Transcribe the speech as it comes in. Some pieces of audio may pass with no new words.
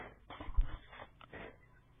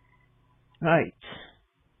Right.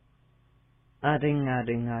 Adding.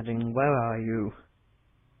 Where are you?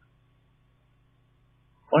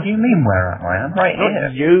 What do you mean, where am I? I'm right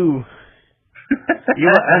Not here. you. You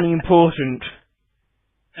are unimportant.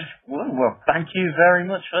 Well, thank you very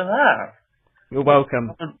much for that. You're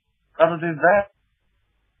welcome. Gotta do that.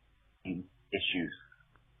 Issues.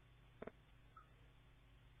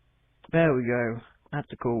 There we go.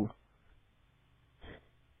 That's a call.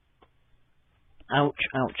 Ouch,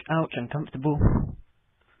 uncomfortable.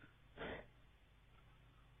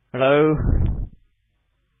 Hello?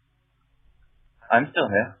 I'm still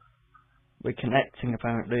here. We're connecting,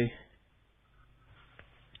 apparently.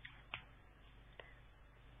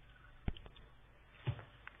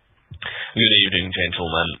 Good evening,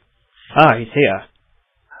 gentlemen. Ah, he's here.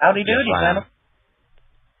 Howdy doody, Yes, I am. Sam.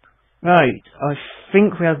 Right, I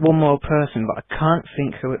think we had one more person, but I can't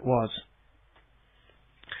think who it was.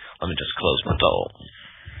 Let me just close my door.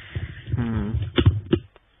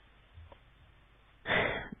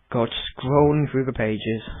 God, scrolling through the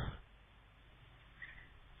pages.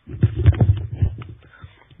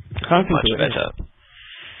 Can't think Much who it is.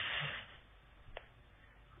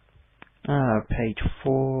 better. Page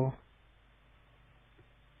 4.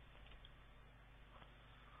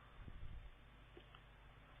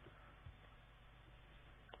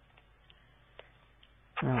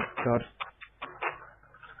 Oh, God.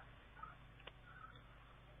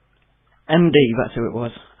 MD, that's who it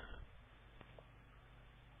was.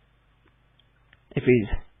 If he's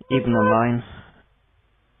even online.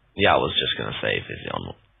 Yeah, I was just gonna say if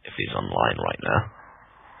he's online right now.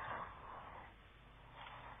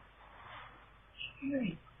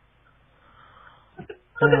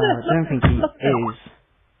 I don't think he is.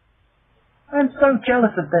 I'm so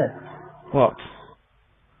jealous of this. What?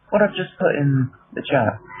 What I've just put in the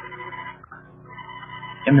chat.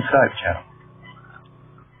 In the Skype chat.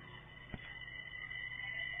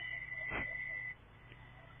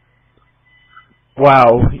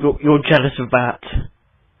 Wow, you're jealous of that.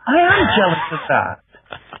 I am jealous of that.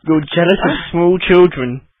 You're jealous of small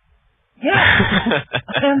children. Yeah.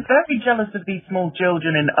 I am very jealous of these small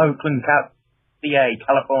children in Oakland,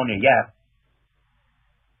 California, yeah.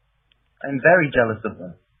 I'm very jealous of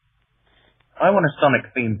them. I want a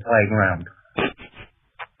Sonic-themed playground.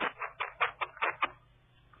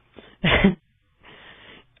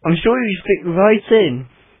 I'm sure you fit right in.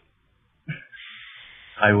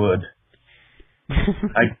 I would.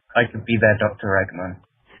 I could be their Dr. Eggman.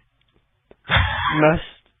 Must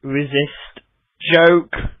resist.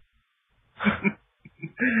 Joke.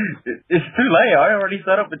 It's too late. I already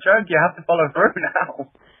set up the joke. You have to follow through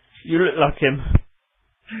now. You look like him.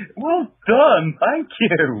 Well done. Thank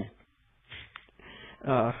you.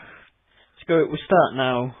 Let's go. We'll start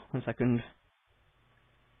now. 1 second.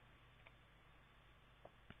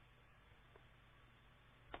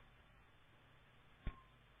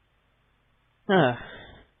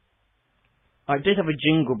 I did have a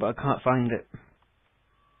jingle, but I can't find it.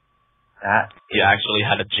 You actually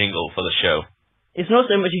had a jingle for the show. It's not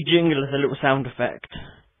so much a jingle as a little sound effect.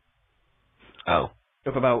 Oh.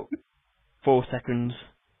 Of about 4 seconds.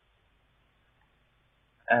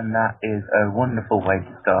 And that is a wonderful way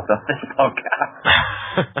to start off this podcast.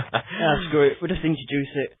 Screw it. We'll just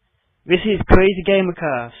introduce it. This is Crazy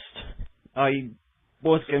Gamercast. I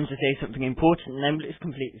was going to say something important, and then it's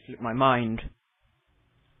completely slipped my mind.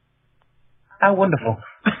 How wonderful.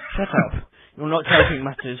 Shut up. You're not helping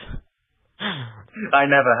matters. I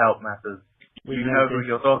never help matters. You know who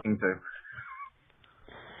you're talking to.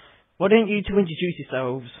 Why don't you two introduce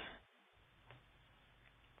yourselves?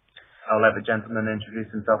 I'll let the gentleman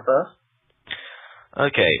introduce himself first.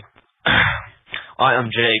 Okay. I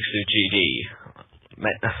am JXUGD.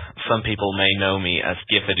 Some people may know me as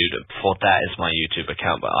Giffadude, for that is my YouTube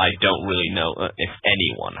account, but I don't really know if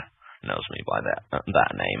anyone knows me by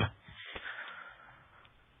that name.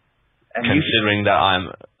 And considering that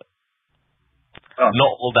I'm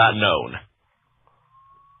not all that known.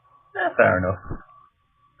 Fair enough.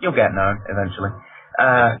 You'll get known eventually.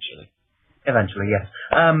 Eventually, yes.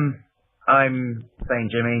 I'm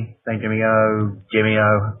St.Jimmy.O,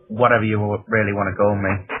 Jimmy-O, whatever you really want to call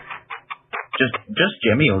me. Just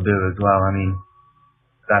Jimmy will do as well. I mean,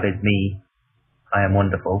 that is me. I am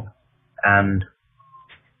wonderful. And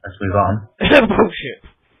let's move on. Bullshit.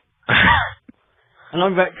 And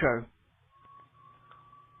I'm Retro.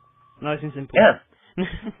 Nice and simple. Yes.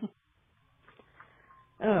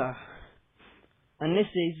 And this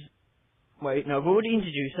is... Wait, no, I've already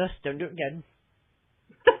introduced us. Don't do it again.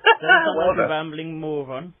 Don't sound like a rambling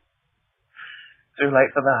moron. Too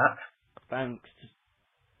late for that. Thanks.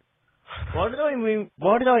 Why did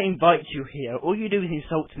I invite you here? All you do is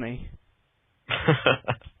insult me.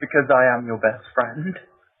 Because I am your best friend.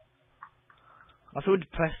 I feel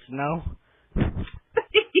depressed now.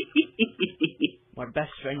 My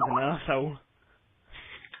best friend's an arsehole.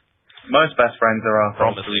 Most best friends are arseholes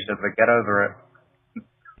Promise. to each other. Get over it.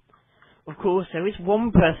 Of course, there is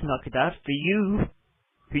one person I could have for you,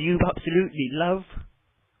 who you absolutely love.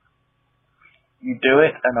 You do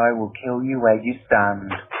it, and I will kill you where you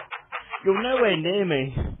stand. You're nowhere near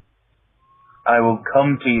me. I will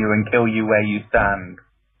come to you and kill you where you stand.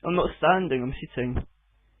 I'm not standing, I'm sitting.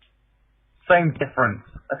 Same difference.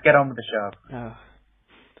 Let's get on with the show.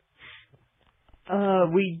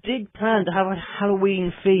 We did plan to have a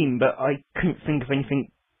Halloween theme, but I couldn't think of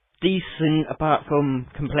anything decent apart from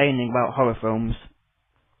complaining about horror films.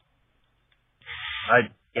 I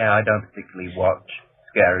don't particularly watch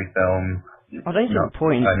scary films. I don't see Not the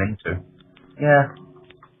point. I'm into. Yeah.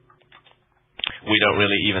 We don't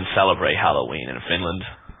really even celebrate Halloween in Finland.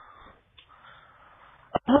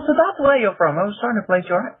 Oh, so that's where you're from. I was trying to place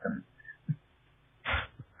your accent.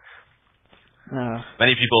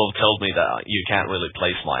 Many people have told me that you can't really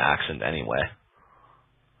place my accent anywhere.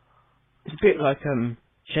 It's a bit like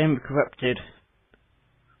Shame Corrupted.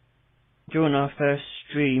 During our first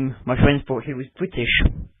stream, my friends thought he was British,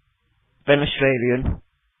 then Australian,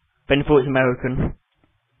 then thought he was American.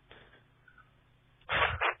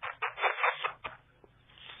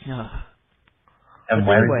 And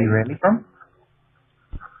where is he really from?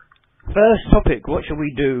 First topic, what shall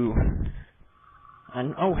we do?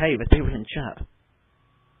 And, oh hey, there's people in chat.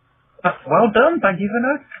 Well done, thank you for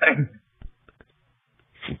noticing.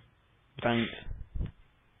 Thanks.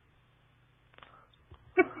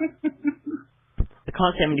 I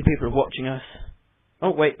can't see how many people are watching us.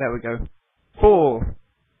 Oh wait, there we go. 4.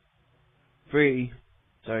 3.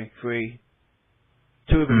 Sorry, 3.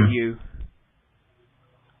 2 of them are you.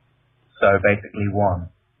 So basically 1.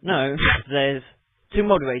 No, there's 2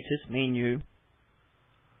 moderators, me and you.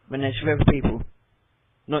 Then there's 3 other people.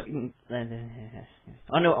 Not. I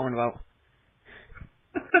know what I'm on about.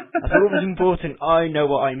 I thought it was important. I know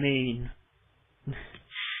what I mean.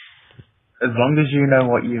 As long as you know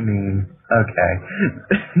what you mean. Okay.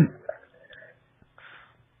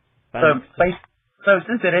 So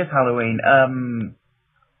since it is Halloween,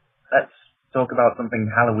 let's talk about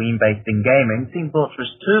something Halloween-based in gaming. Team Fortress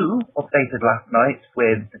 2 updated last night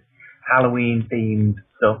with Halloween-themed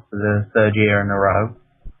stuff for the 3rd year in a row.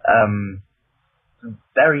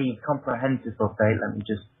 Very comprehensive update. Let me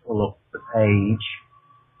just pull up the page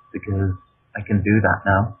because I can do that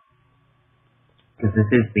now. Because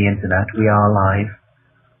this is the internet. We are live.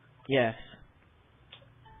 Yes.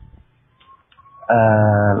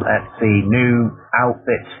 Let's see. New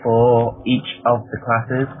outfits for each of the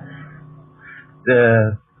classes.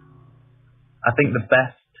 I think the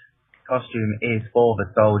best costume is for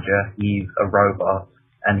the soldier. He's a robot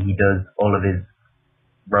and he does all of his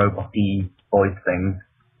robot-y voice things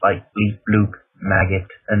like bleep, bloop, maggot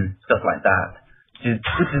and stuff like that.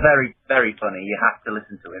 Which is very, very funny. You have to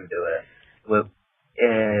listen to him do it. Well,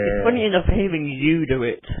 it's funny enough hearing you do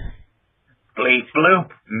it. Bleep, bloop,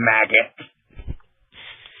 maggot.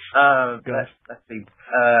 Let's see.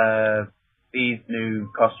 These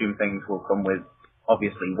new costume things will come with,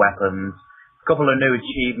 obviously, weapons. A couple of new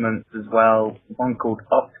achievements as well. One called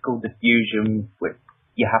Optical Diffusion, which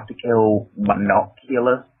you have to kill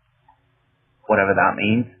monoculus, whatever that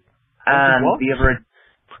means. And what? the other,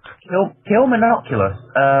 kill monoculus.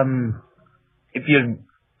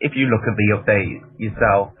 If you look at the update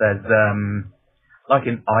yourself, there's like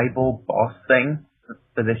an eyeball boss thing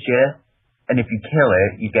for this year. And if you kill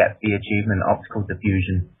it, you get the achievement Optical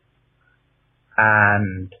Diffusion.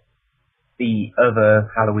 And the other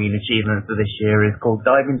Halloween achievement for this year is called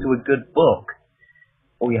Dive into a Good Book.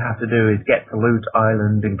 All you have to do is get to Loot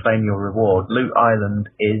Island and claim your reward. Loot Island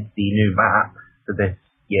is the new map for this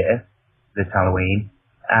year, this Halloween.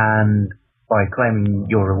 And by claiming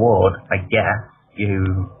your reward, I guess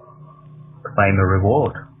you claim a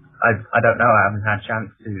reward. I don't know, I haven't had a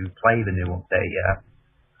chance to play the new update yet.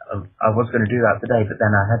 I was going to do that today, but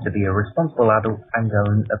then I had to be a responsible adult and go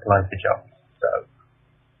and apply for jobs. So,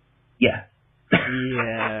 yeah.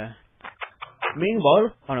 Yeah.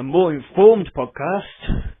 Meanwhile, on a more informed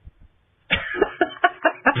podcast.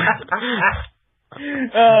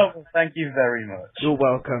 Oh, well, thank you very much. You're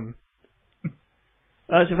welcome.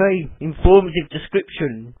 That's a very informative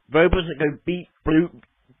description. Robots that go beep, bloop,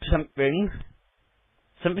 something.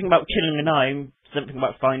 Something about killing an eye, something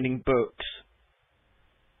about finding books.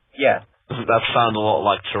 Yeah. Doesn't that sound a lot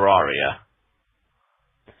like Terraria?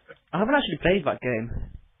 I haven't actually played that game.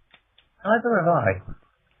 Neither have I.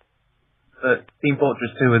 but Team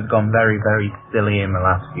Fortress 2 has gone very, very silly in the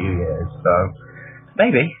last few years, so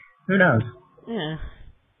maybe. Who knows? Yeah.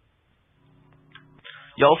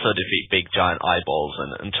 You also defeat big giant eyeballs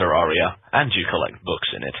in Terraria, and you collect books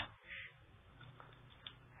in it.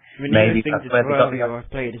 The Maybe nearest thing that's to where they got the- Terraria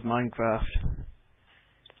I've played is Minecraft.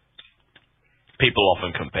 People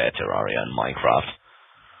often compare Terraria and Minecraft.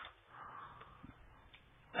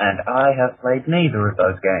 And I have played neither of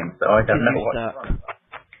those games, so I don't know You what. suck.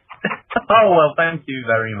 Oh, well, thank you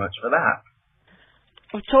very much for that.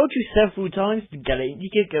 I've told you several times to get it. You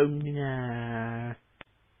could go, nah.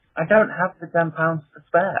 I don't have the £10 to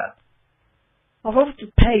spare. I've offered to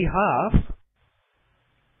pay half.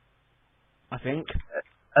 I think.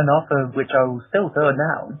 An offer which I will still turn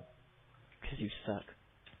down. Because you suck.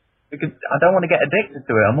 Because I don't want to get addicted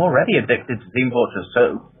to it. I'm already addicted to Team Fortress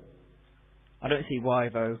 2. I don't see why,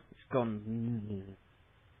 though. It's gone.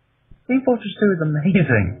 Team Fortress 2 is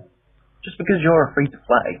amazing. Just because you're a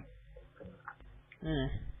free-to-play.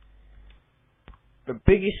 The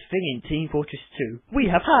biggest thing in Team Fortress 2, we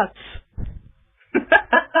have hats!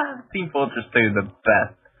 Team Fortress 2 is the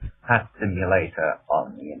best hat simulator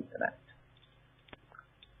on the internet.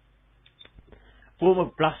 Form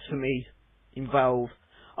of blasphemy involved.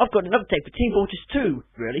 I've got an update for Team Fortress 2.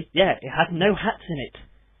 Really? Yeah, it has no hats in it.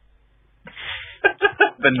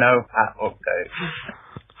 The no hat update.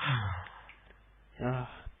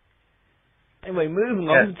 Anyway, moving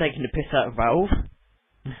on to taking the piss out of Valve.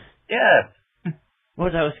 Yes.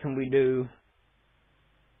 What else can we do?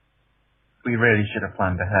 We really should have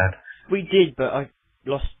planned ahead. We did, but I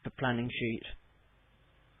lost the planning sheet.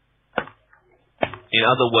 In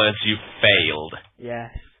other words, you failed.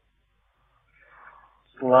 Yes.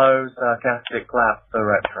 Slow, sarcastic clap for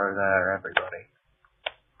Retro there, everybody.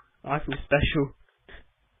 I feel special.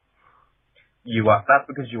 You are. That's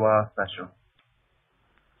because you are special.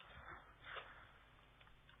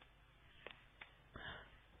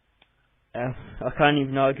 I can't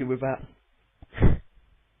even argue with that.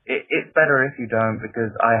 It's better if you don't,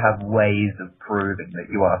 because I have ways of proving that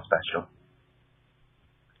you are special.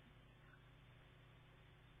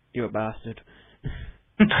 You're a bastard.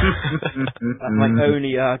 That's my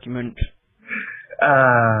only argument.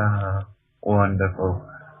 Ah, wonderful.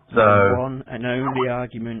 So, My one and only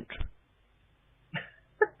argument.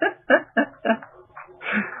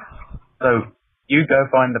 so you go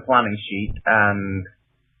find the planning sheet, and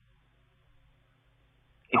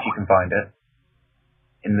if you can find it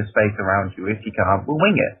in the space around you, if you can't, we'll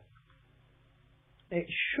wing it. It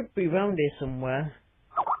should be round here somewhere.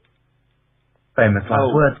 Famous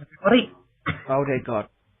last words, everybody. Oh dear God.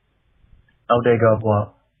 Oh dear God,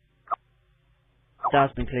 what?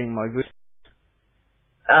 Dad's been cleaning my room.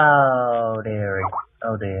 Oh dearie.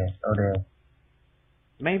 Oh dear. Oh dear.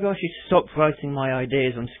 Maybe I should stop writing my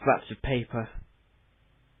ideas on scraps of paper.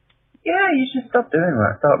 Yeah, you should stop doing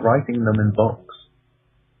that. Start writing them in books.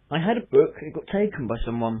 I had a book, it got taken by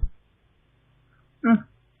someone.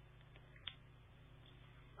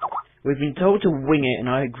 We've been told to wing it, and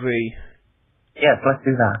I agree. Yes, let's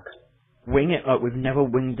do that. Wing it like we've never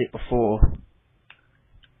winged it before.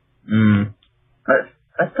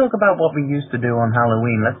 Let's talk about what we used to do on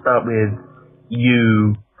Halloween. Let's start with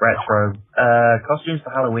you, Retro. Costumes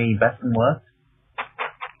for Halloween, best and worst?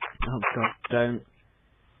 Oh God, don't.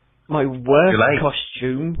 My worst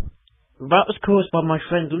costume? That was caused by my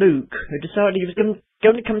friend Luke, who decided he was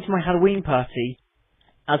going to come to my Halloween party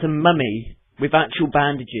as a mummy with actual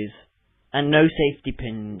bandages and no safety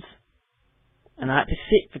pins. And I had to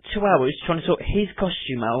sit for 2 hours trying to sort his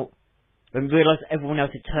costume out and realised everyone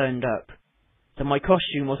else had turned up. So my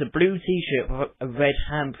costume was a blue t-shirt with a red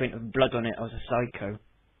handprint of blood on it. I was a psycho.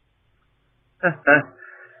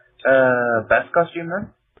 Best costume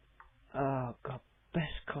then? Oh God,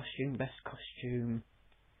 best costume.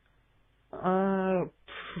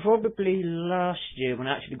 Probably last year when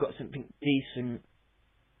I actually got something decent.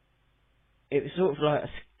 It was sort of like a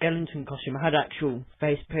skeleton costume. I had actual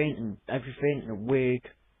face paint and everything, and a wig,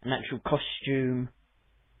 an actual costume.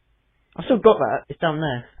 I've still got that. It's down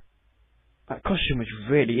there. That costume was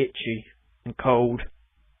really itchy and cold.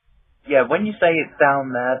 Yeah, when you say it's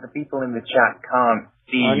down there, the people in the chat can't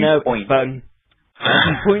see I you know, point. it's fun. I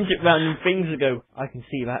can point it round and things will go, I can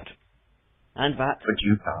see that. And that. But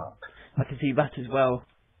you can't. I can see that as well.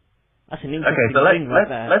 That's an Okay, interesting so thing right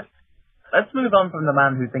there. let's move on from the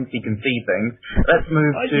man who thinks he can see things. Let's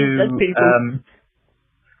move I to think that's people.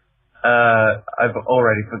 I've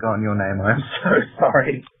already forgotten your name. I'm so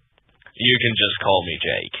sorry. You can just call me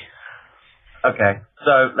Jake. Okay,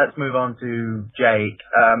 so let's move on to Jake.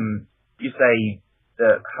 You say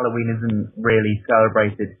that Halloween isn't really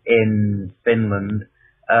celebrated in Finland.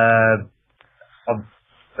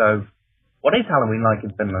 So, what is Halloween like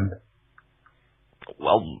in Finland?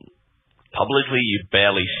 Well, publicly you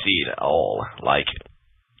barely see it at all. Like,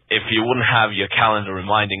 if you wouldn't have your calendar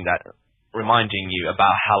reminding you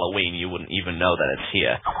about Halloween, you wouldn't even know that it's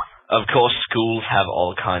here. Of course, schools have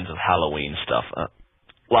all kinds of Halloween stuff.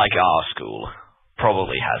 Like our school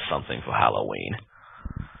probably has something for Halloween.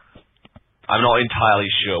 I'm not entirely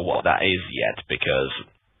sure what that is yet, because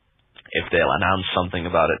if they'll announce something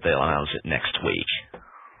about it, they'll announce it next week.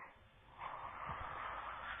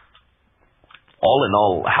 All in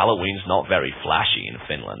all, Halloween's not very flashy in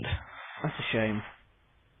Finland. That's a shame.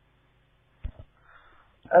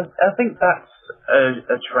 I think that's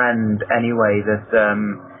a trend anyway, that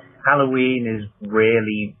Halloween is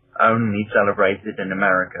really only celebrated in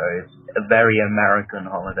America. It's a very American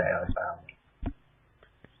holiday, I found.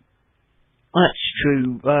 That's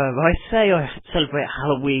true. I say I celebrate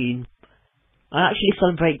Halloween. I actually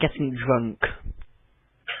celebrate getting drunk.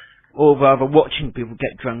 Or rather, watching people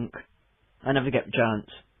get drunk. I never get the chance.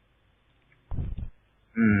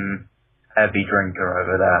 Heavy drinker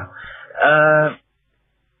over there.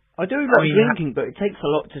 I do like drinking, but it takes a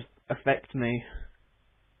lot to affect me.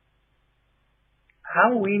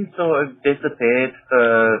 Halloween sort of disappeared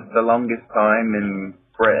for the longest time in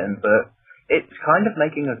Britain, but it's kind of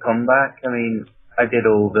making a comeback. I mean, I did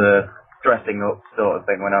all the dressing up sort of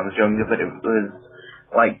thing when I was younger, but it was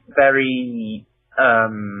like very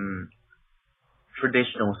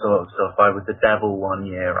traditional sort of stuff. I was the devil one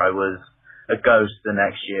year, I was a ghost the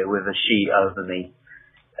next year with a sheet over me,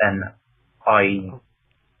 and I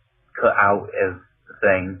cut out of the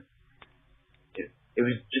thing. It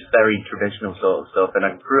was just very traditional sort of stuff, and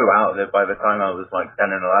I grew out of it by the time I was like 10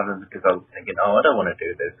 and 11, because I was thinking, I don't want to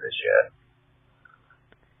do this year.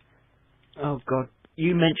 Oh god,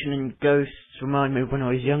 you mentioning ghosts remind me of when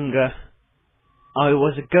I was younger. I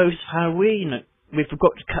was a ghost for Halloween. We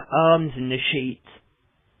forgot to cut arms in the sheet,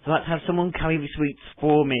 so I had to have someone carry the sweets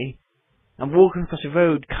for me. I'm walking across the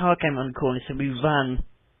road, car came around the corner, so we ran.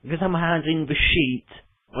 Because I had my hands in the sheet,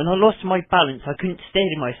 when I lost my balance, I couldn't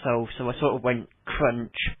steady myself, so I sort of went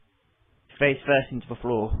crunch, face first into the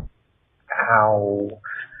floor. Ow.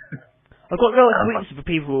 I got no sweets for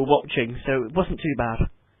people who were watching, so it wasn't too bad.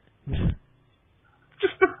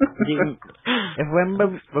 If I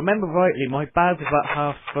remember rightly, my bag was about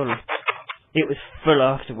half full. It was full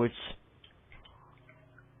afterwards.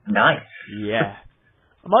 Nice. Yeah.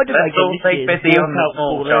 I might have Let's all take pity on the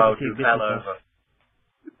small child who fell over.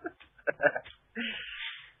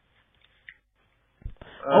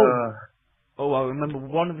 Oh, I remember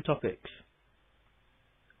one of the topics.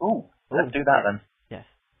 Let's do that then. Yes.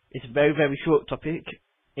 It's a very, very short topic.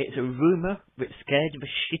 It's a rumour that scared the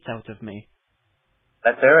shit out of me.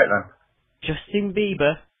 Let's hear it then. Justin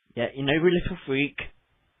Bieber, yeah, you know, the little freak,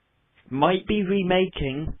 might be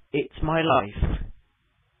remaking It's My Life.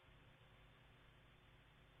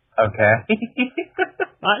 Okay.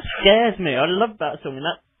 That scares me. I love that song, and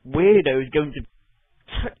that weirdo is going to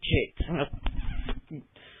touch it.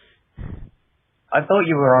 I thought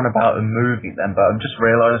you were on about a movie then, but I've just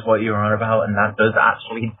realised what you were on about, and that does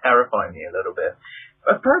actually terrify me a little bit.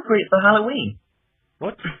 Appropriate for Halloween.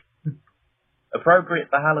 What? Appropriate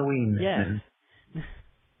for Halloween. Yes.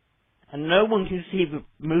 And no one can see the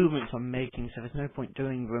movements I'm making, so there's no point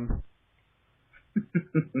doing them.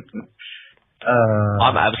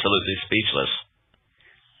 I'm absolutely speechless.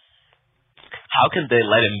 How can they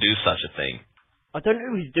let him do such a thing? I don't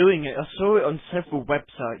know who's doing it. I saw it on several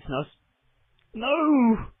websites, and I was...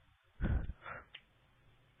 No!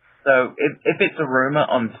 So, if it's a rumour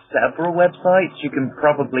on several websites, you can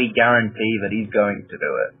probably guarantee that he's going to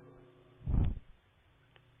do it.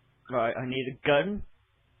 Right, I need a gun,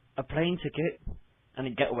 a plane ticket, and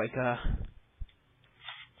a getaway car.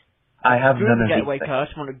 I have none of these getaway things. car, I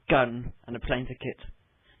just want a gun and a plane ticket.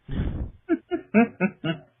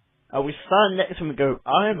 I will stand next to him and go,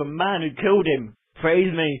 I am the man who killed him.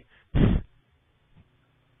 Praise me.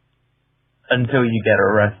 Until you get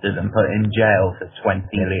arrested and put in jail for 20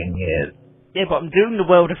 million years. Yeah, but I'm doing the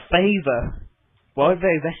world a favour. Why would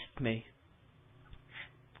they arrest me?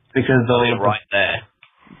 Because they're right there.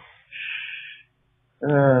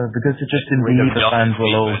 Because it's just indeed the fans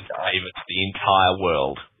will all die. The entire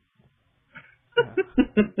world.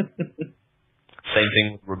 Same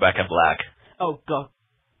thing with Rebecca Black. Oh god.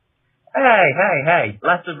 Hey,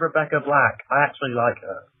 less of Rebecca Black. I actually like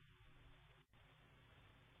her.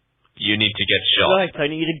 You need to get shot. Right, I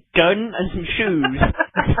need a gun and some shoes.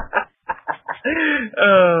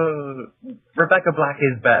 Rebecca Black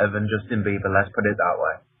is better than Justin Bieber, let's put it that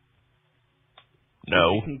way.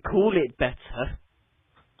 No. You can call it better.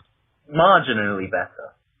 Marginally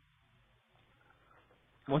better.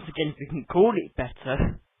 once again, if we can call it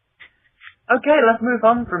better. Okay, let's move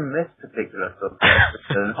on from this particular subject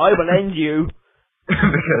because I will end you.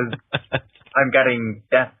 because I'm getting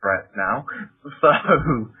death threats now. So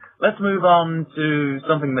let's move on to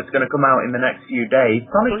something that's going to come out in the next few days.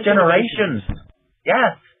 Sonic Generations.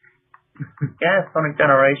 Yes. Yes, Sonic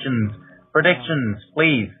Generations. Predictions,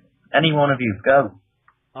 please. Any one of you, go.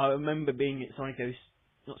 I remember being at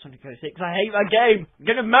not Sonic 06. I hate that game. I'm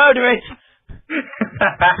gonna murder it.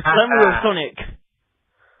 Summer of Sonic.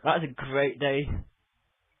 That was a great day.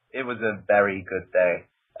 It was a very good day.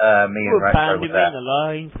 Me We and were Retro were banding there. in the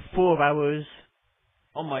line for 4 hours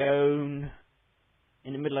on my own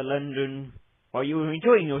in the middle of London while you were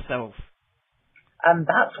enjoying yourself. And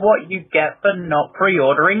that's what you get for not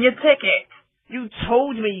pre-ordering your ticket. You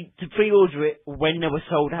told me to pre-order it when they were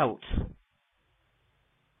sold out.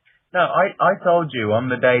 No, I told you on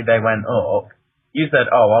the day they went up, you said,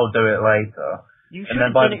 oh, I'll do it later. You And should then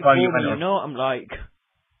have by done the it time for you me, went you up, know what I'm like.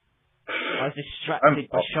 I was distracted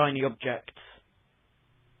by shiny objects.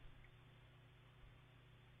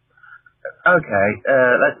 Okay,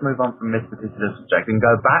 let's move on from this particular subject and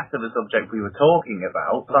go back to the subject we were talking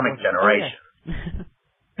about, Sonic Generation. Oh, yeah.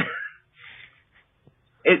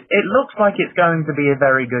 It looks like it's going to be a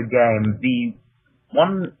very good game. The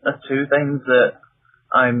one or two things that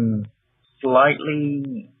I'm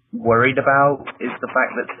slightly worried about is the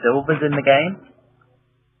fact that Silver's in the game.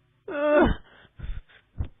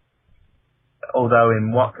 Although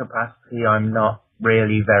in what capacity, I'm not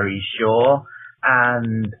really very sure.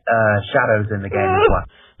 And Shadow's in the game as well.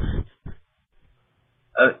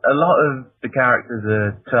 A lot of the characters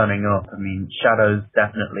are turning up. I mean, Shadow's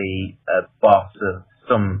definitely a boss of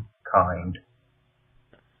some kind.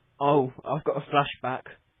 Oh, I've got a flashback.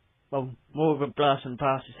 Well, more of a blast and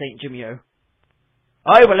pass to St.Jimmy.O.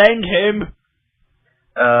 I will end him!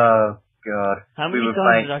 Oh, God. How many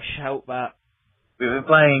times did I shout that? We were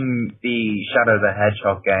playing the Shadow the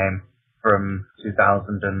Hedgehog game from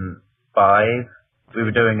 2005. We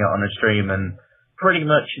were doing it on a stream, and pretty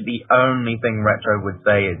much the only thing Retro would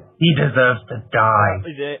say is, he deserves to die. That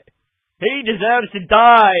was it. He deserves to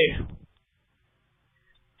die!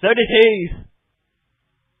 So did he.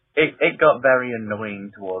 It got very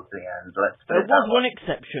annoying towards the end. There was one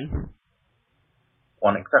exception.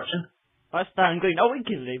 One exception? That's Dan Green. Oh, we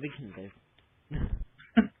can live.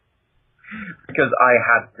 Because I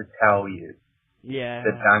had to tell you Yeah.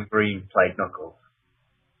 that Dan Green played Knuckles.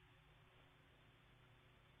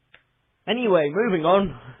 Anyway, moving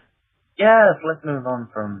on. Yes, let's move on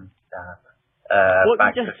from that. What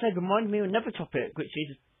back you just said reminded me of another topic, which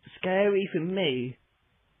is scary for me,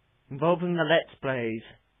 involving the Let's Plays,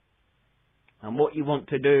 and what you want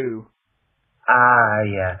to do. Ah,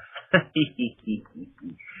 yes.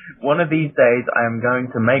 One of these days I am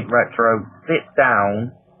going to make Retro sit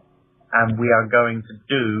down and we are going to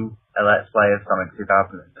do a Let's Play of Sonic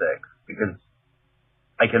 2006 because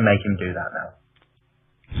I can make him do that now.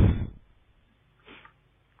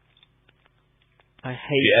 I hate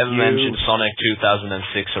If you ever mention Sonic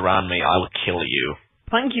 2006 around me, I will kill you.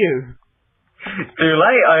 Thank you. Too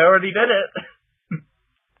late, I already did it.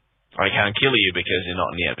 I can't kill you because you're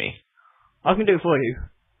not near me. I can do it for you.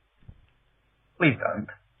 Please don't.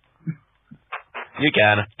 You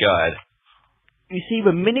can. Go ahead. You see,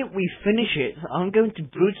 the minute we finish it, I'm going to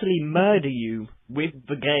brutally murder you with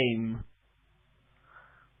the game.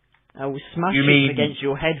 I will smash it against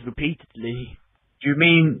your head repeatedly. Do you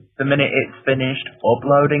mean the minute it's finished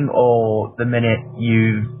uploading, or the minute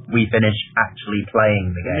we finish actually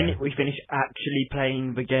playing the game? The minute we finish actually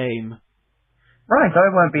playing the game. Right, I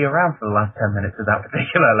won't be around for the last 10 minutes of that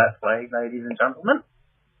particular Let's Play, ladies and gentlemen.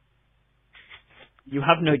 You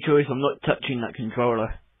have no choice, I'm not touching that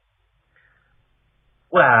controller.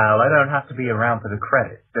 Well, I don't have to be around for the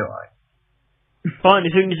credits, do I? Fine,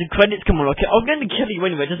 as soon as the credits come on, I'm going to kill you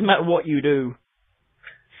anyway, it doesn't matter what you do.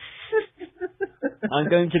 I'm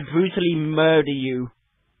going to brutally murder you.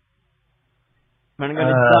 And I'm going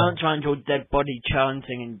to dance around your dead body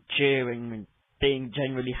chanting and cheering and being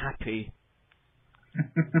generally happy.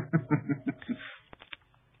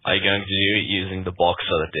 Are you going to do it using the box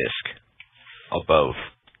or the disc? Or both?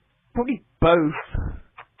 Probably both.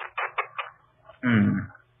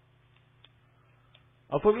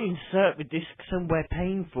 I'll probably insert the disc somewhere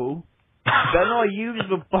painful. Then I'll use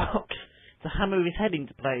the box to hammer his head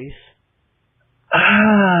into place.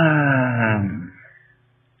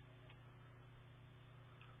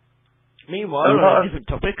 Meanwhile, on a different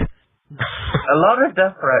topic. A lot of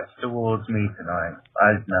death threats towards me tonight,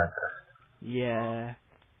 I've noticed. Yeah.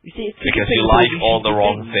 You see, it's because you like all the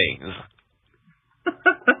wrong things.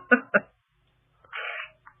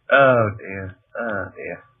 Oh dear. Oh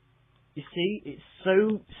dear. You see, it's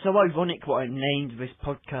so ironic what I named this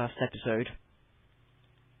podcast episode.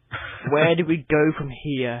 Where do we go from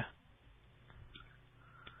here?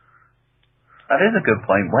 That is a good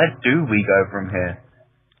point. Where do we go from here?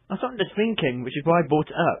 I started just thinking, which is why I brought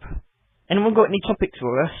it up. Anyone got any topics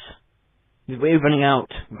for us? Because we're running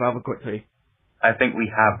out rather quickly. I think we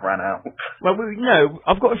have run out. Well, no,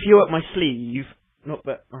 I've got a few up my sleeve. Not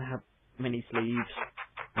that I have many sleeves.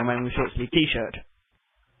 I'm wearing a short sleeve t-shirt.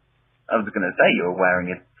 I was going to say you were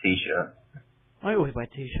wearing a t-shirt. I always wear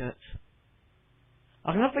t-shirts.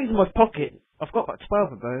 I can have things in my pocket. I've got about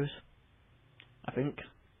 12 of those. I think.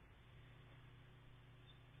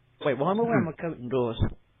 Wait, why am I wearing my coat indoors?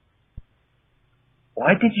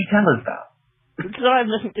 Why did you tell us that? Because I have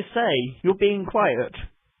nothing to say. You're being quiet.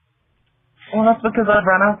 Well, that's because I've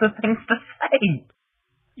run out of things to say.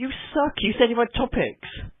 You suck. You said you had topics.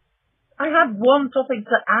 I had one topic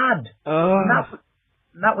to add.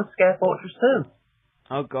 And that was Scare Fortress 2.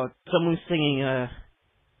 Oh god, someone's singing,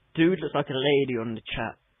 dude looks like a lady on the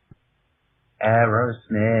chat.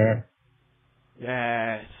 Aerosmith.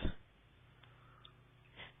 Yes.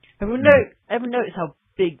 Ever notice how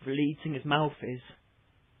big the lead singer's mouth is?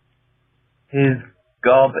 His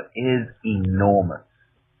gob is enormous.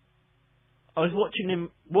 I was watching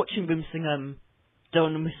them sing,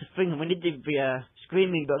 Don't Miss a Thing, and when he did the,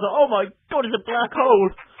 screaming, I was like, oh my god, it's a black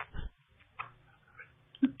hole!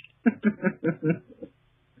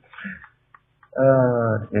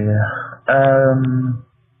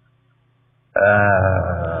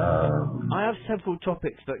 I have several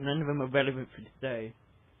topics, but none of them are relevant for today.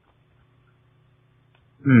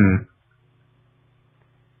 You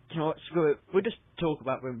know what, screw it, we'll just talk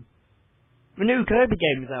about them. The new Kirby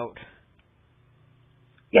game is out.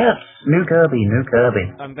 Yes, new Kirby.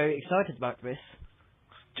 I'm very excited about this.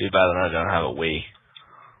 Too bad that I don't have a Wii.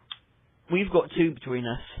 We've got two between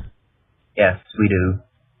us. Yes, we do.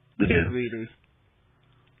 We do. Really.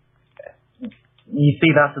 You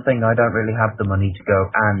see, that's the thing, I don't really have the money to go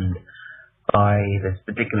and buy this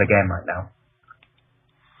particular game right now.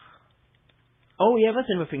 Oh yeah, that's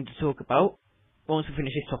another thing to talk about. Once we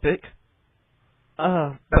finish this topic.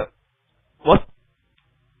 But... What?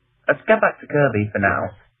 Let's get back to Kirby for now.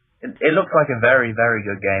 It looks like a very, very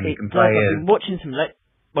good game. You can play I've it. been watching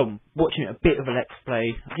watching a bit of a Let's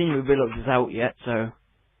Play. I didn't even realise it was out yet, so...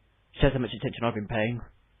 Shows how much attention I've been paying.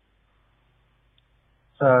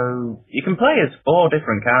 So, you can play as 4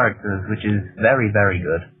 different characters, which is very, very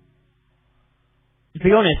good. To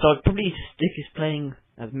be honest, I'd probably stick as playing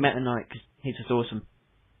as Meta Knight, because he's just awesome.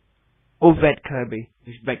 Or Red Kirby.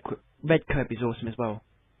 Red Kirby's awesome as well,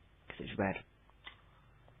 because it's red.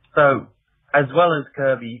 So, as well as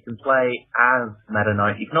Kirby, you can play as Meta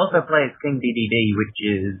Knight. You can also play as King DDD, which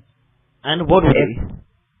is... And Waddle Dee.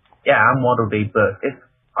 Yeah, and Waddle Dee, but if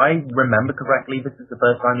I remember correctly, this is the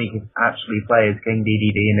first time you can actually play as King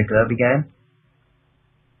DDD in a Kirby game.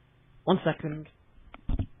 1 second.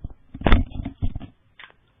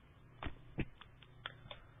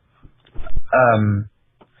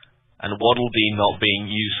 And Waddle Dee not being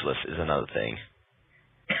useless is another thing.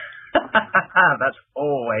 That's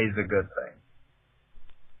always a good thing.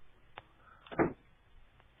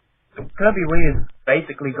 Kirby Wii has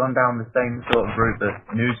basically gone down the same sort of route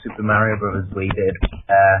that New Super Mario Bros. Wii did.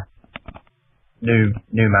 New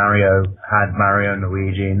Mario had Mario and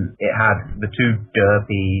Luigi, and it had the 2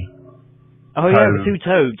 derpy... Oh yeah, the 2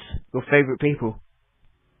 Toads. Your favourite people.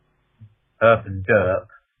 Herp and Derp,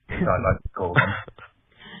 as I like to call them.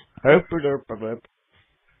 Herp and Derp.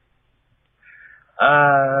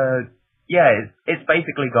 Yeah, it's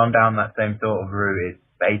basically gone down that same sort of route. It's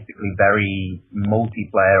basically very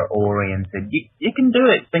multiplayer oriented. You can do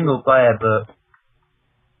it single player, but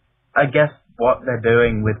I guess what they're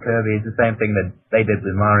doing with Kirby is the same thing that they did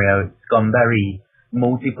with Mario. It's gone very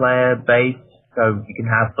multiplayer based, so you can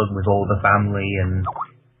have fun with all the family and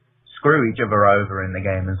screw each other over in the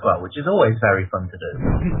game as well, which is always very fun to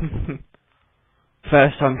do.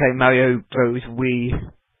 First time playing Mario Bros.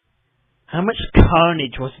 Wii. How much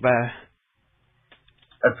carnage was there?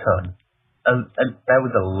 A ton. There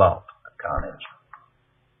was a lot of carnage.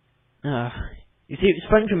 You see, it was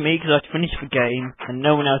fun for me because I'd finished the game and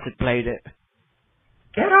no one else had played it.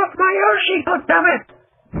 Get off my Yoshi, goddammit!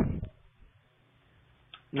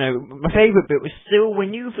 No, my favourite bit was still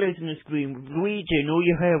when you floated on the screen with Luigi and all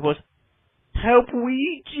you heard was, "Help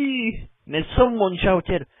Luigi!" And then someone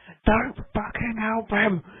shouted, "Don't fucking help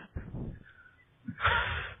him!"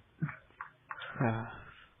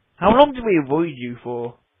 How long did we avoid you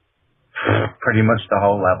for? Pretty much the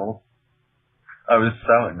whole level. I was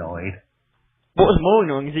so annoyed. What was more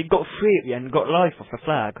annoying is he got free at the end and got life off the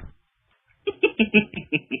flag.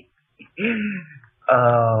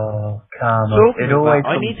 Oh, karma. Talking It of always that,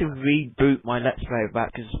 I comes... need to reboot my Let's Play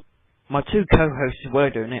back because my two co-hosts who were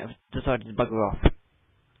doing it have decided to bugger off.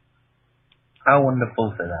 How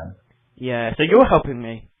wonderful for them. Yeah, so you're helping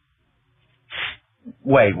me.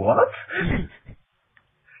 Wait, what?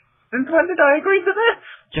 Since when did I agree to this?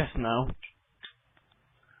 Just now.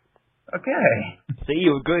 Okay. See,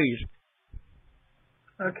 you agreed.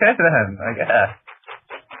 Okay then, I guess.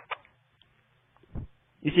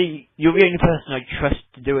 You see, you're the only person I trust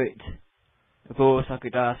to do it. Of course, I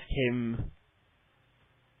could ask him.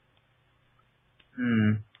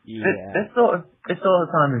 Yeah. This sort of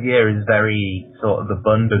time of year is very sort of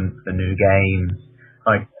abundant for new games.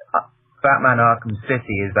 Like Batman Arkham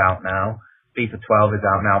City is out now. FIFA 12 is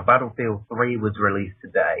out now. Battlefield 3 was released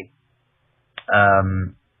today.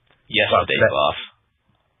 Yesterday, boss.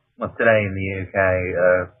 Well, today in the UK.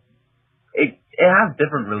 It has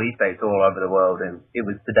different release dates all over the world, and it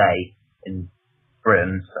was today in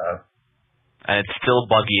Britain. So. And it's still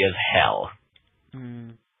buggy as hell.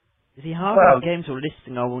 You see, half of the games are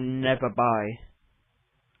listing I will never buy.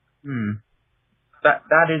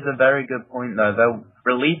 That is a very good point, though. They'll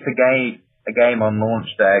release a game on launch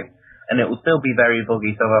day, and it will still be very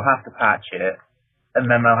buggy, so they'll have to patch it, and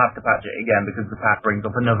then they'll have to patch it again because the patch brings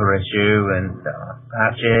up another issue, and they'll have to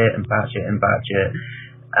patch it and patch it and patch it.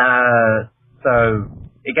 So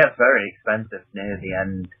it gets very expensive near the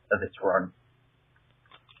end of its run.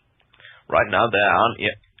 Right now,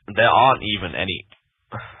 there aren't even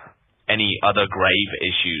any other grave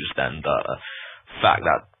issues than the fact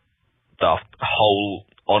that the whole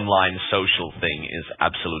online social thing is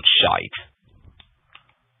absolute shite.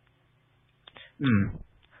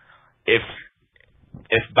 If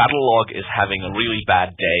Battlelog is having a really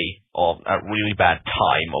bad day or a really bad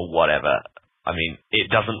time or whatever, I mean,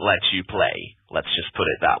 it doesn't let you play. Let's just put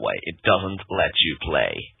it that way. It doesn't let you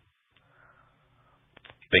play.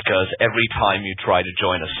 Because every time you try to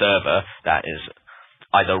join a server that is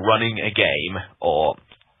either running a game or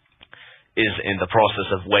is in the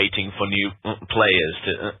process of waiting for new players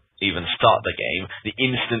to even start the game, the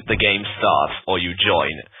instant the game starts or you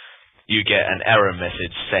join, you get an error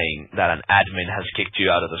message saying that an admin has kicked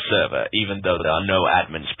you out of the server, even though there are no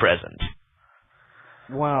admins present.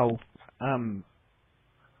 Wow.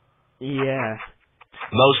 Yeah.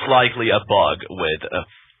 Most likely a bug with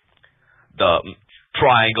the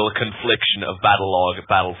triangle confliction of Battlelog,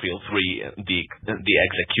 Battlefield 3, the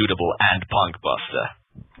executable, and Punkbuster.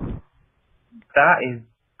 That is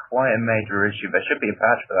quite a major issue. There should be a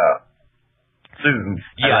patch for that soon.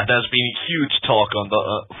 Yeah, there's been huge talk on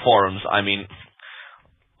the forums. I mean,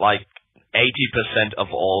 like 80%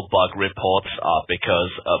 of all bug reports are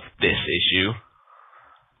because of this issue.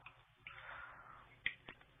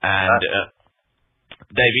 And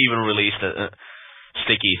they've even released a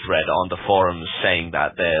sticky thread on the forums saying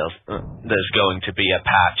that there's going to be a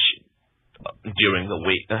patch during the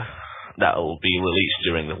week that will be released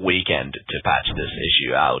during the weekend to patch this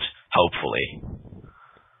issue out, hopefully.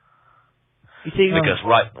 You see, because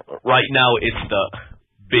right now it's the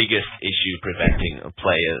biggest issue preventing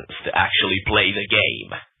players to actually play the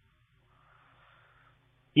game.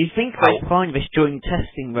 You'd think they'd find this during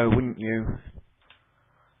testing though, wouldn't you?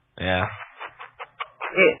 Yeah.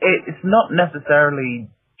 It's not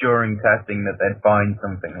necessarily during testing that they'd find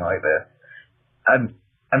something like this.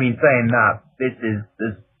 I mean, saying that, this is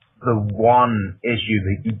the one issue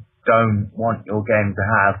that you don't want your game to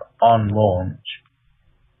have on launch.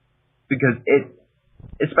 Because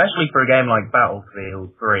especially for a game like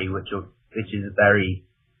Battlefield 3, which is very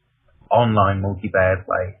online multiplayer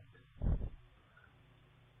play,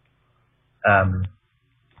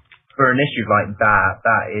 for an issue like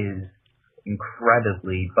that is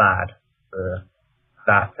incredibly bad for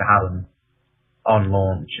that to happen on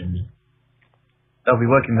launch, and they'll be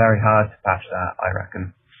working very hard to patch that, I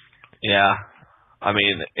reckon. Yeah, I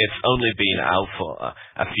mean, it's only been out for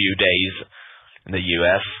a few days in the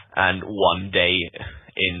US and one day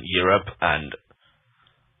in Europe, and,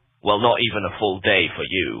 well, not even a full day for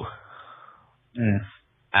you.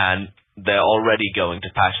 And they're already going to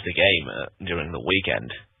patch the game during the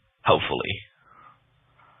weekend, hopefully.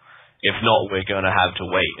 If not, we're going to have to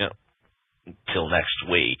wait till next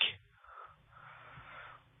week.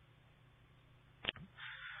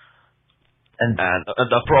 And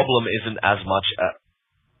the problem isn't as much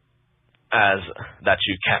as that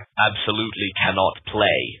you absolutely cannot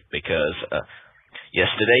play, because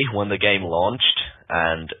yesterday when the game launched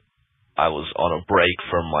and I was on a break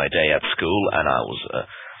from my day at school and I was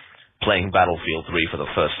playing Battlefield 3 for the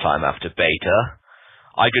first time after beta,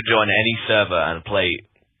 I could join any server and play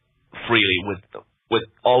freely with with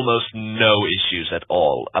almost no issues at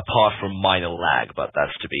all, apart from minor lag, but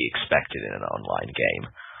that's to be expected in an online game.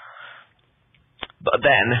 But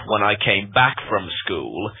then, when I came back from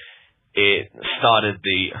school, it started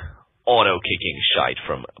the auto-kicking shite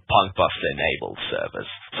from Punkbuster-enabled servers.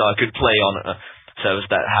 So I could play on servers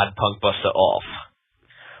that had Punkbuster off.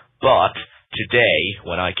 But today,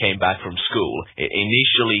 when I came back from school, it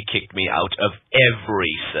initially kicked me out of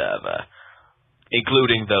every server,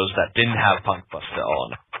 including those that didn't have Punkbuster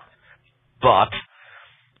on. But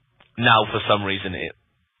now, for some reason, it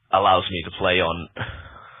allows me to play on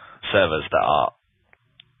servers that are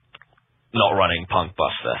not running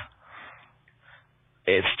Punkbuster.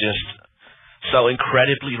 It's just so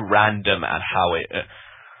incredibly random at how it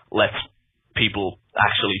lets people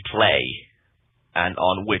actually play and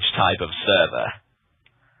on which type of server.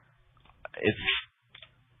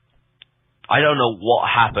 I don't know what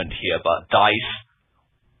happened here, but DICE,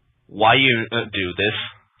 why you do this?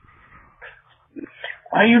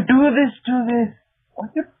 Why you do this to this?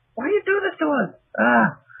 Why you do this to us?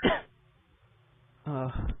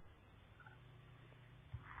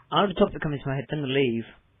 I had a topic coming to my head, then to leave.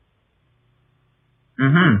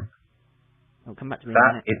 I'll come back to me in a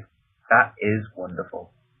minute. That is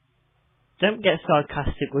wonderful. Don't get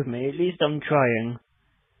sarcastic with me, at least I'm trying.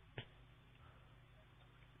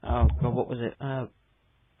 Oh god, what was it?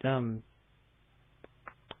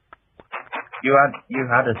 You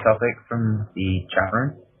had a topic from the chat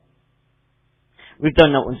room? We've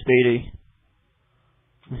done that one, Speedy.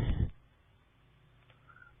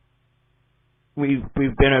 We've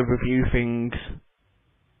been over a few things.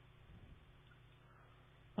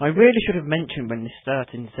 I really should have mentioned when this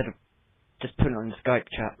started instead of just putting it on the Skype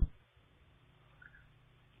chat.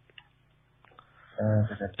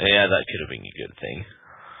 Yeah, that could have been a good thing.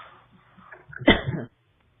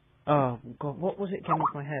 Oh god, what was it came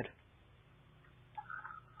into my head?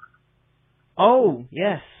 Oh,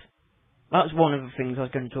 yes. That's one of the things I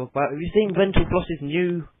was going to talk about. Have you seen Venture Floss's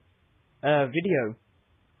new video?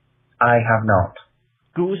 I have not.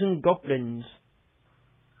 Ghouls and Goblins.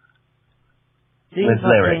 With Seems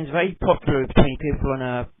like lyrics. it's very popular between people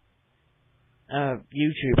on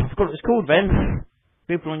YouTube. I forgot what it's called then.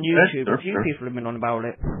 People on YouTube. A few people have been on about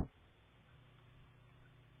it.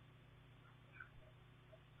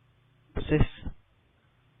 What's this?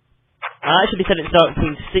 I actually said it started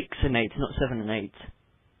between 6 and 8, not 7 and 8.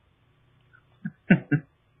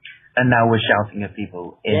 And now we're shouting at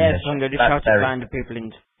people in Yes, the I'm going to chat. shout at random people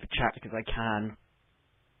in the chat because I can.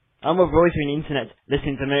 I'm a voice on the internet.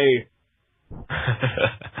 Listen to me.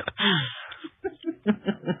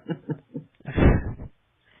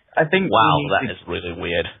 I think. Wow, that is really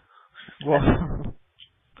weird. What?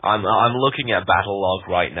 I'm looking at Battlelog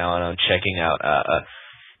right now, and I'm checking out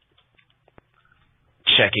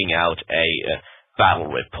a battle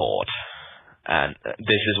report, and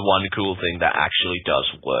this is one cool thing that actually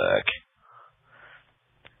does work.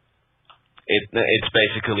 It's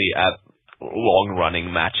basically a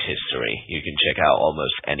long-running match history. You can check out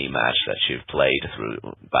almost any match that you've played through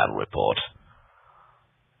Battle Report.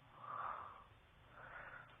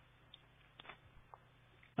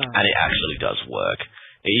 And it actually does work.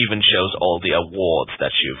 It even shows all the awards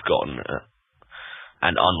that you've gotten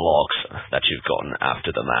and unlocks that you've gotten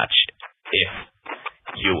after the match, if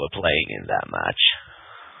you were playing in that match.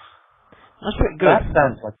 That's pretty good. That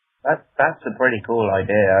sounds like that's a pretty cool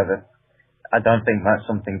idea. I don't think that's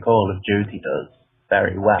something Call of Duty does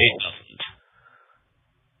very well. It doesn't.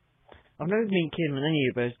 I've never been keen on any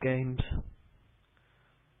of those games.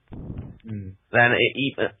 Then it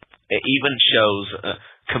even shows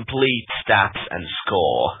complete stats and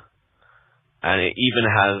score, and it even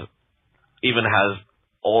has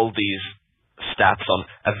all these stats on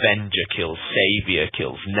Avenger kills, Savior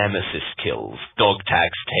kills, Nemesis kills, dog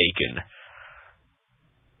tags taken,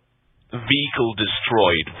 vehicle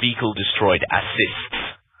destroyed assists,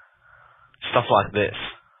 stuff like this.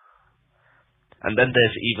 And then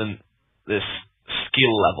there's even this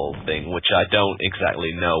skill level thing, which I don't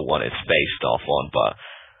exactly know what it's based off on, but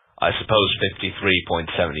I suppose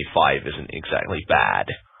 53.75 isn't exactly bad.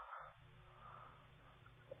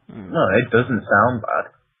 No, it doesn't sound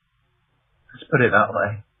bad. Let's put it that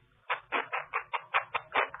way.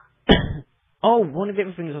 Oh, one of the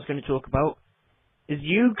other things I was going to talk about is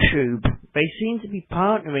YouTube. They seem to be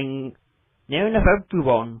partnering near enough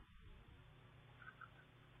everyone.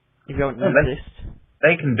 If you haven't noticed.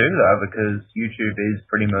 They can do that because YouTube is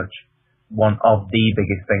pretty much one of the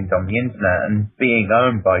biggest things on the internet, and being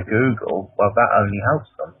owned by Google, well, that only helps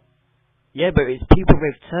them. Yeah, but it's people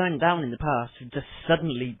they've turned down in the past who've just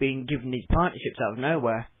suddenly been given these partnerships out of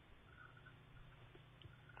nowhere.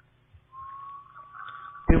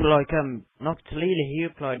 People like, Noctilila, he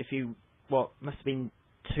applied must have been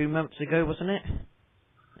 2 months ago, wasn't it?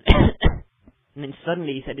 And then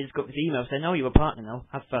suddenly he said he's got his email saying, oh, you're a partner now,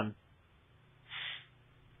 have fun.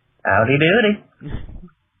 Howdy doody.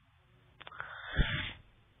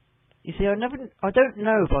 You see, I don't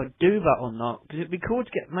know if I'd do that or not, because it'd be cool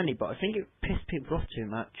to get money, but I think it would piss people off too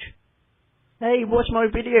much. Hey, watch my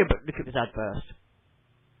video, but look at this ad first.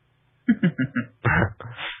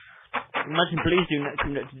 Imagine police doing that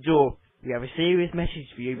coming up to the door. We have a serious message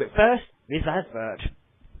for you, but first, this advert.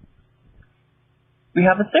 We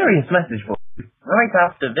have a serious message for you, right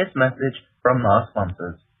after this message from our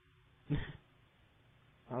sponsors.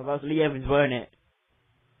 Oh, that was Lee Evans, weren't it?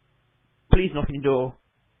 Please knock on the door.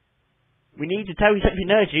 We need to tell you something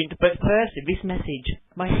urgent, but first, this message.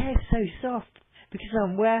 My hair's so soft, because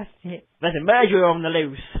I'm worth it. There's a murderer on the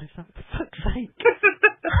loose. It's like, for fuck's sake.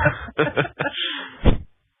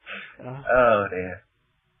 Oh dear.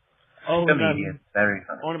 Oh, Comedian. Very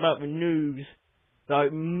funny. On about the news.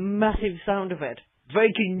 Like, massive sound effect.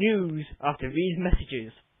 Breaking news after these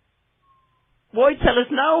messages. Why tell us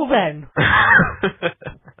now then?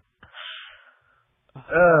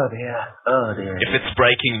 Oh dear. Oh dear. If it's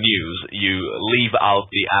breaking news, you leave out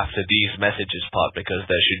the after these messages part because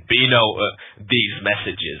there should be no these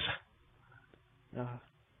messages.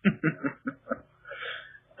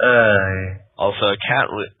 Also, I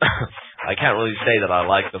can't really say that I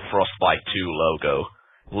like the Frostbite 2 logo.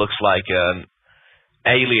 Looks like an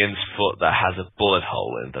alien's foot that has a bullet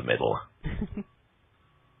hole in the middle.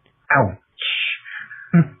 Ouch.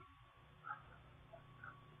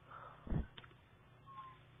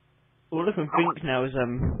 All I can think now is,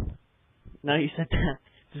 now you said that,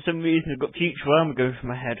 for some reason I've got Futurama going through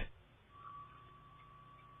my head.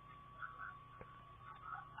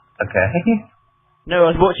 Okay. No,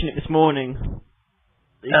 I was watching it this morning.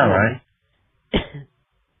 Alright.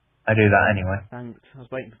 I do that anyway. Thanks, I was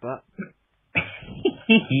waiting for that.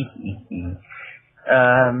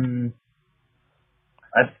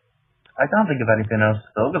 I can't think of anything else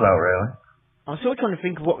to talk about, really. I'm still trying to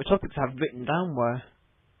think of what the topics I've written down were.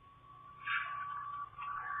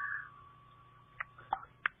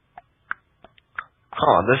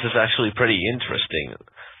 Oh, this is actually pretty interesting.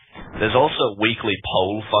 There's also a weekly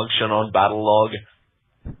poll function on Battlelog.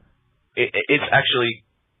 It's actually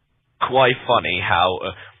quite funny how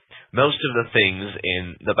most of the things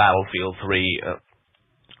in the Battlefield 3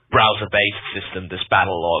 browser-based system, this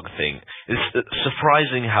Battlelog thing, it's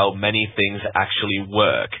surprising how many things actually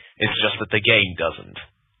work. It's just that the game doesn't.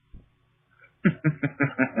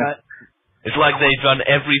 It's like they've done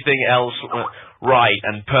everything else right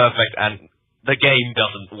and perfect, and the game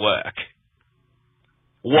doesn't work.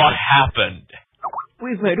 What happened?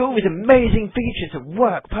 We've made all these amazing features that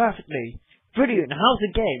work perfectly. Brilliant, how's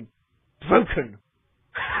the game? Broken.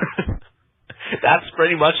 That's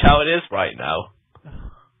pretty much how it is right now.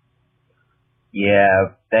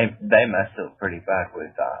 Yeah, they messed up pretty bad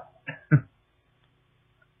with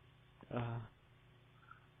that.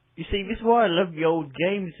 You see, this is why I love the old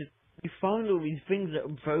games. You find all these things that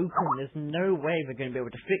are broken, there's no way they're going to be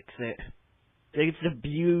able to fix it. They just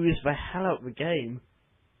abuse the hell out of the game.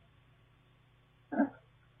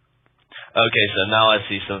 Okay, so now I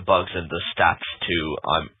see some bugs in the stats too.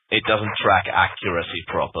 It doesn't track accuracy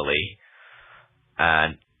properly.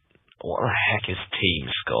 And what the heck is team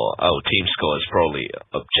score? Oh, team score is probably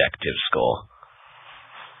objective score.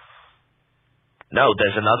 No,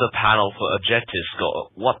 there's another panel for objective score.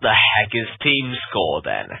 What the heck is team score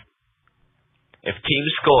then? If team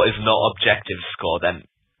score is not objective score, then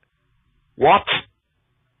what?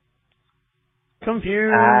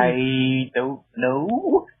 Confused. I don't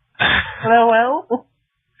know. Well.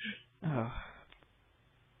 Oh.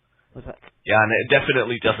 What's that? Yeah, and it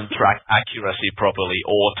definitely doesn't track accuracy properly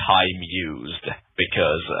or time used,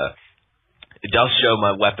 because it does show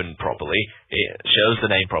my weapon properly, it shows the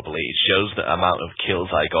name properly, it shows the amount of kills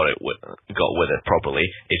I got with it properly,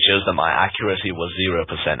 it shows that my accuracy was 0%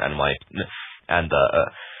 and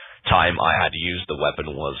the time I had used the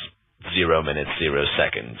weapon was 0 minutes, 0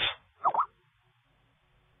 seconds.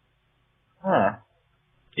 Huh.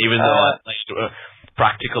 Even though I played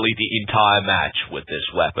practically the entire match with this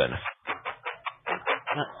weapon.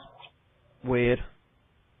 That's weird.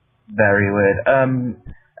 Very weird.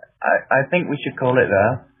 I think we should call it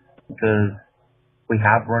there, because we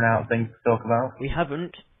have run out of things to talk about. We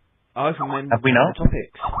haven't. I've remembered Have we not? the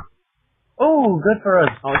topics. Oh, good for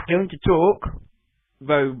us. I was going to talk,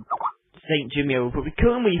 though St.Jimmy.O will probably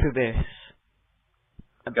kill me for this,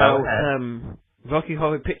 about Rocky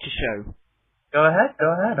Horror Picture Show. Go ahead,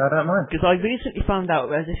 I don't mind. Because I recently found out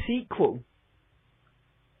there's a sequel.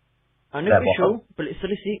 I know it's short, but it's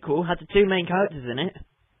still a sequel. Had the two main characters in it.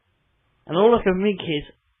 And all I can think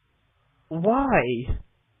is, why?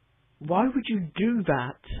 Why would you do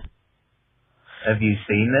that? Have you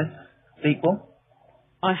seen this sequel?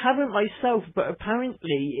 I haven't myself, but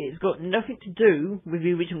apparently it's got nothing to do with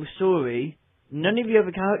the original story, none of the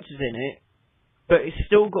other characters in it, but it's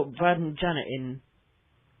still got Brad and Janet in,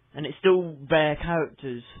 and it's still their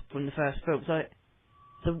characters from the first film.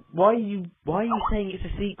 So why are you saying it's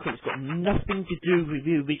a sequel? It's got nothing to do with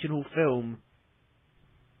the original film.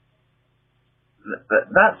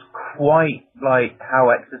 That's quite like how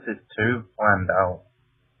Exorcist 2 planned out,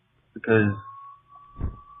 because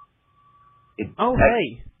it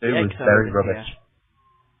was very rubbish.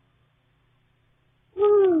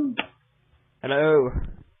 Woo! Hello.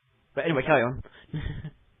 But anyway, carry on.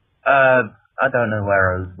 I don't know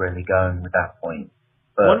where I was really going with that point.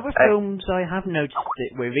 But one of the films I have noticed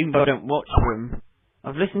it with, even though I don't watch them,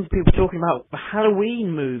 I've listened to people talking about the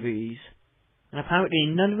Halloween movies, and apparently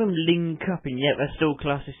none of them link up, and yet they're still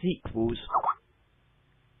classed as sequels.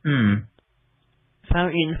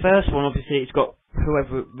 Apparently in the first one, obviously, it's got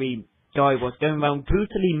whoever the guy was going around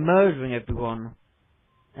brutally murdering everyone.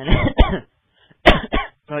 And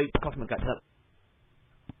sorry, cough my guts up.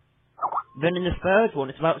 Then in the third one,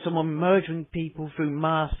 it's about someone murdering people through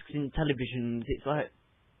masks in televisions. It's like,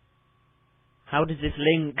 how does this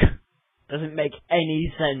link? Doesn't make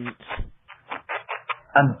any sense.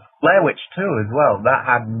 And Blair Witch 2 as well, that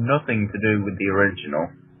had nothing to do with the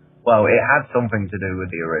original. Well, it had something to do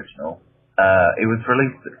with the original. It was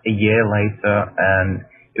released a year later, and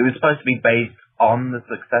it was supposed to be based on the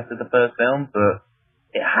success of the first film, but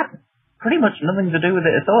it had pretty much nothing to do with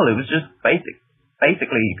it at all. It was just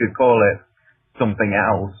basically you could call it something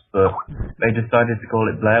else, but they decided to call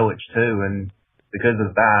it Blair Witch 2, and because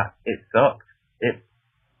of that, it sucked. It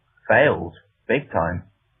failed big time.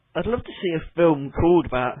 I'd love to see a film called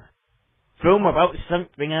that. Film about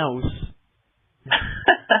something else.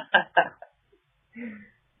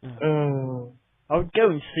 I would go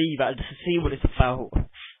and see that, just to see what it's about.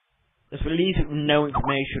 Just release it with no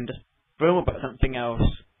information, just film about something else.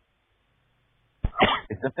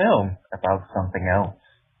 It's a film about something else.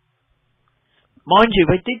 Mind you,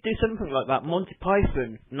 they did do something like that, Monty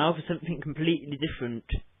Python, now for something completely different.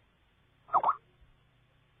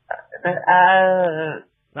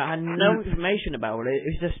 That had no information about it, it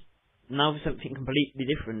was just now for something completely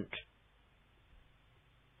different.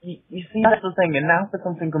 You see, that's the thing, and Now for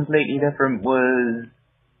Something Completely Different was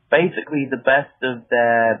basically the best of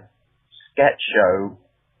their sketch show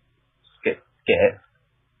skits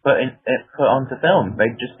put onto film. They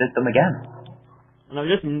just did them again. And I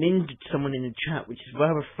just ninja'd someone in the chat, which is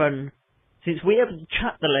rather fun, since we have a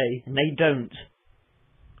chat delay and they don't.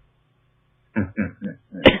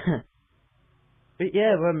 But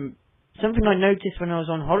yeah, something I noticed when I was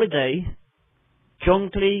on holiday, John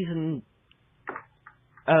Cleese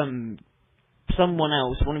and someone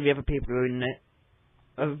else, one of the other people who are in it,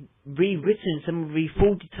 have rewritten some of the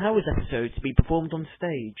Fawlty Towers episodes to be performed on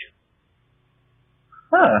stage.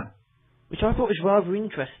 Huh. Which I thought was rather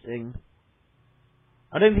interesting.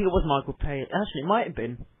 I don't think it was Michael Payne. Actually, it might have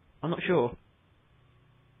been. I'm not sure.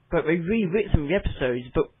 But they rewritten some of the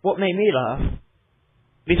episodes, but what made me laugh,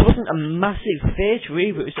 this wasn't a massive theatre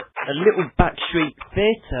either, it was a little backstreet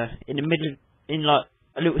theatre in the middle of, in like,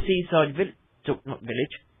 a little seaside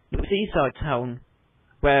little seaside town,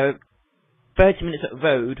 where 30 minutes up the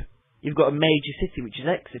road, you've got a major city, which is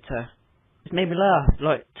Exeter. It made me laugh,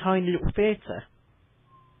 like, tiny little theatre.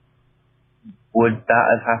 Would that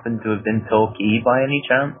have happened to have been Torquay by any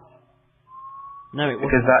chance? No, it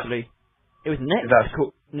wasn't actually. It was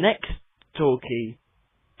next Torquay.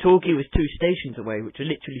 Torquay was 2 stations away, which were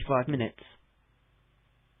literally 5 minutes.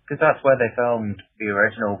 Because that's where they filmed the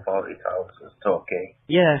original Fawlty Towers, was Torquay.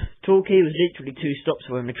 Yeah, Torquay was literally 2 stops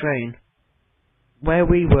away on the train. Where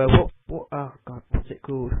we were, what, oh god, what's it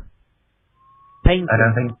called? Painful. I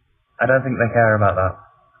don't think they care about that.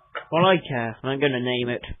 Well, I care, and I'm going to name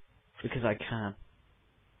it, because I can.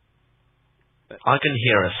 I can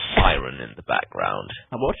hear a siren in the background.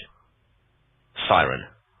 A what? Siren.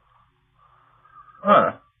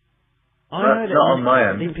 Huh. Not on my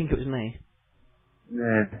end. I didn't think it was me.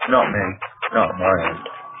 Yeah, it's not me. Not on my end.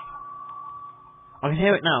 I can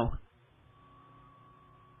hear it now.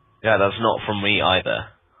 Yeah, that's not from me either.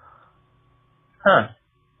 Huh.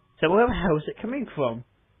 So where the hell is it coming from?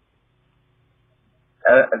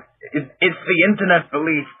 It's the internet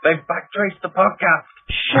police. They've backtraced the podcast.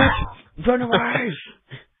 Shit! Run away!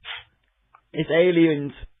 It's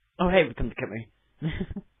aliens. Oh, hey, come to get me.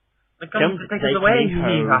 They come to take us away.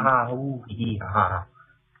 Hee ha ha. Ooh, hee ha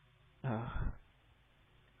ha.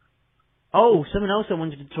 Oh, something else I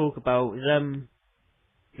wanted to talk about is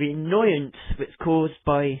the annoyance that's caused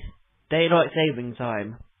by daylight saving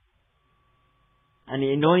time. And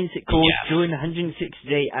the annoyance it caused during the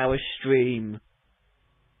 168-hour stream.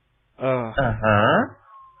 How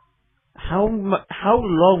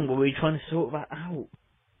long were we trying to sort that out?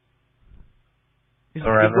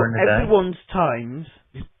 Forever and a day. Everyone's times,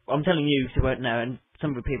 I'm telling you because you weren't there, and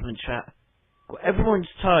some of the people in the chat, everyone's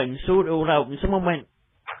time sorted it all out, and someone went,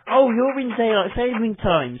 oh, you're in daylight saving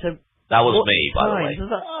time, so... That was me, by the way. I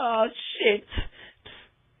was like, oh, shit.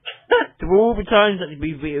 There were all the times that had to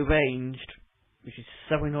be rearranged, which is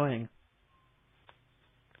so annoying.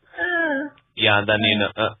 Yeah, and then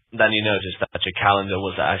you noticed that your calendar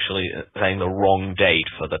was actually saying the wrong date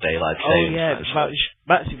for the daylight saving time. Oh yeah,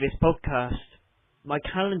 back to this podcast. My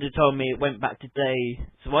calendar told me it went back today,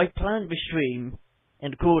 so I planned the stream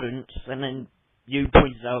in accordance, and then you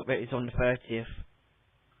pointed out that it's on the 30th.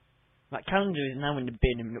 That calendar is now in the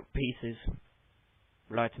bin in little pieces.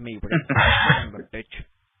 Lie to me, but bitch.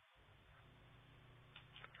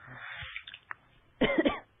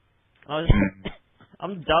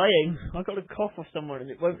 I'm dying. I got a cough off someone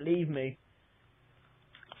and it won't leave me.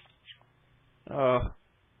 Oh.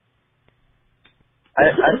 I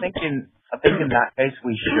think in that case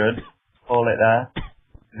we should call it there.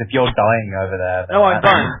 'Cause if you're dying over there, then no, I'm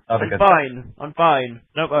fine. I'm fine.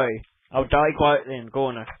 Don't worry. I'll die quietly in the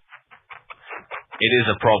corner. It is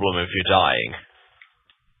a problem if you're dying.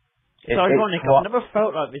 It's ironic. I've never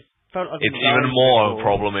felt like this. It's even more a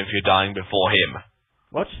problem if you're dying before him.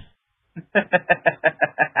 What?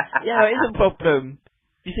 Yeah, it is a problem.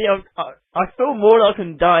 You see, I feel more like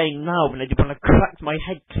I'm dying now when I cracked my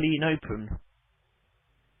head clean open.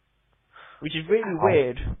 Which is really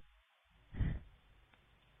weird.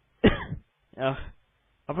 I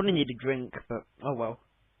probably need a drink, but oh well.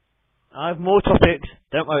 I have more topics.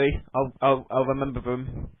 Don't worry, I'll remember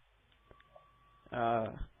them.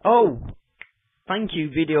 Oh, thank you,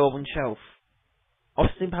 Video on Shelf.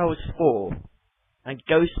 Austin Powers 4 and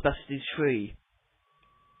Ghostbusters 3.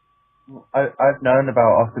 I've known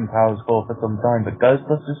about Austin Powers 4 for some time, but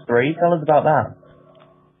Ghostbusters 3, tell us about that.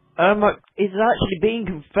 It's actually being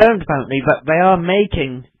confirmed apparently that they are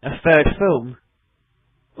making a third film.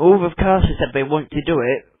 All the cast have said they want to do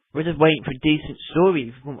it. We're just waiting for a decent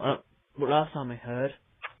story from what last time I heard.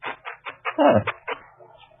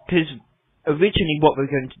 Because originally what we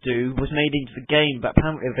were going to do was made into the game, but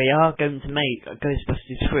apparently they are going to make a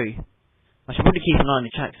Ghostbusters 3. I should probably keep an eye on the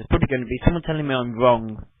chat, 'cause there's probably going to be someone telling me I'm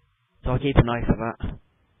wrong, so I'll keep an eye for that.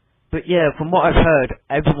 But yeah, from what I've heard,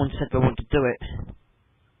 everyone said they want to do it.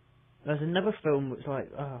 There's another film that's like,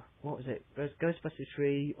 what was it? There's Ghostbusters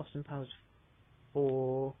 3, Austin Powers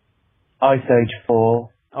 4... Ice Age 4.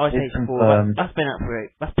 Ice Age 4, that's been out for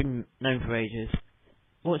it. That's been known for ages.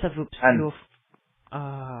 What's that for obscure...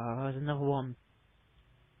 there's another one.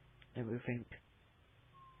 Let me think.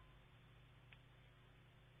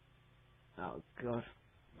 Oh god.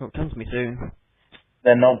 It'll come to me soon.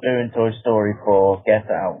 They're not doing Toy Story 4, Get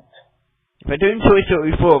Out. If they're doing Toy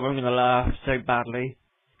Story 4, I'm gonna laugh so badly.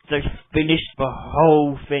 They've finished the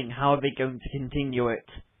whole thing, how are they going to continue it?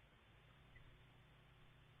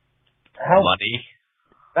 Money.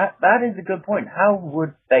 That is a good point. How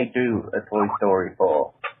would they do a Toy Story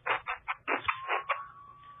 4?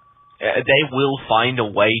 They will find a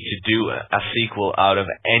way to do a sequel out of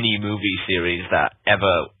any movie series that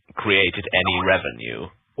ever created any revenue.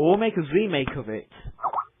 Or make a remake of it.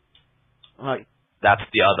 Like... That's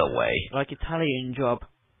the other way. Like Italian Job.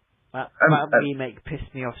 That remake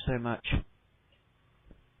pissed me off so much.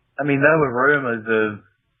 I mean, there were rumours of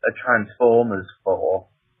a Transformers 4,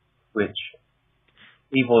 which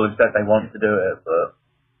people have said they want to do it, but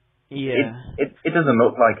yeah, it doesn't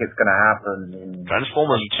look like it's going to happen.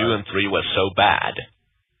 Transformers 2 and 3 were so bad.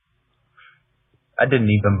 I didn't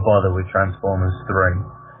even bother with Transformers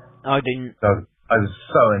 3. I didn't. So I was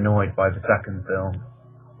so annoyed by the second film.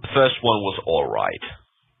 The first one was alright.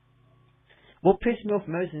 What pissed me off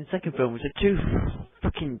most in the second film was the two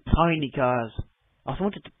fucking tiny cars. I just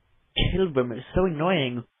wanted to kill them, it's so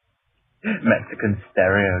annoying. Mexican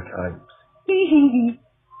stereotypes.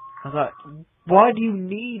 I was like, why do you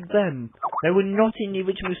need them? They were not in the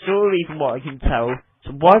original story from what I can tell,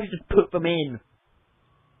 so why did you just put them in?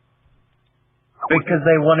 Because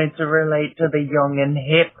they wanted to relate to the young and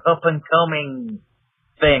hip up-and-coming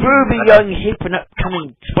thing. Screw the young, hip and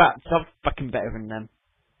upcoming twats, I'm fucking better than them.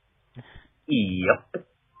 Yep.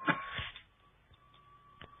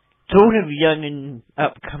 Talking of young and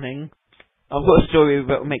upcoming, I've got a story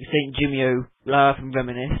that will make St.Jimmy.O laugh and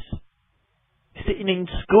reminisce. Sitting in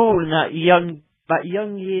school and that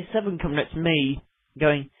young year 7 coming up to me,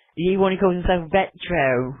 going, He one who calls himself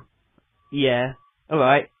Retro. Yeah.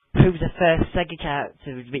 Alright. Who's the first Sega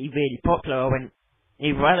character to be really popular? I went,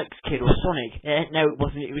 either Alex Kidd or Sonic. No, it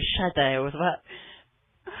wasn't. It was Shadow. I was like,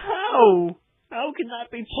 how? How can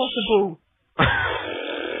that be possible?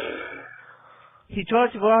 He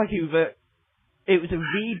tried to argue that it was a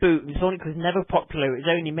reboot and Sonic was never popular. It was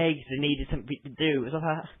only made because they needed something to do. It was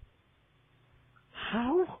like,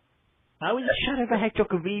 how? How is Shadow the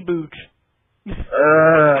Hedgehog a reboot?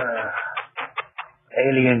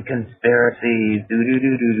 Alien conspiracies.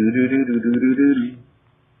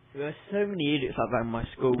 There are so many idiots like that in my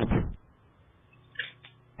school.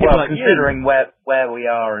 Well, like considering where we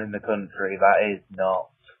are in the country, that is not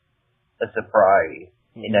a surprise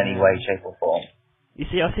in any way, shape or form. You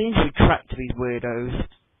see, I seem to attract these weirdos.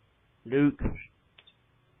 Luke,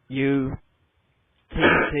 you,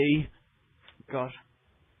 TT, God.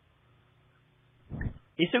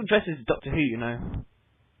 He still dresses as Doctor Who, you know.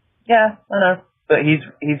 Yeah, I know. But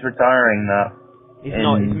he's retiring now. He's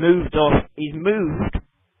not, he's moved off. He's moved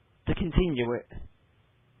to continue it.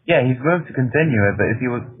 Yeah, he's moved to continue it, but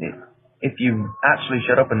if you actually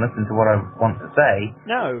shut up and listen to what I want to say...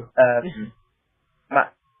 No.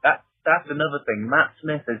 That's another thing. Matt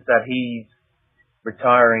Smith has said he's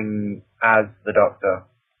retiring as the Doctor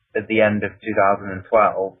at the end of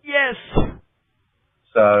 2012. Yes!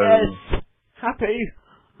 So... Yes! Happy!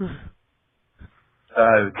 So,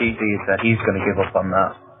 TC has said he's going to give up on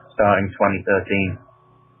that, starting 2013.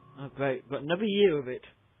 Oh great, got another year of it.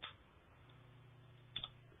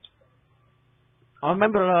 I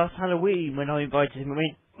remember last Halloween when I invited him, I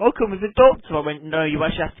went, I'll come as a doctor. I went, no, you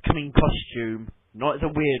actually have to come in costume, not as a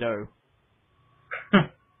weirdo.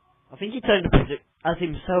 I think he turned up as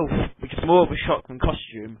himself, which is more of a shock than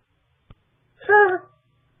costume.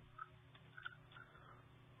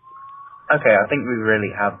 Okay, I think we really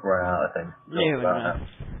have run out of things to talk about now.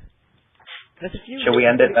 There's a few Shall we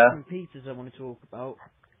end it there? pieces I want to talk about,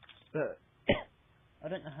 but I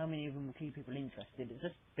don't know how many of them will keep people interested. It's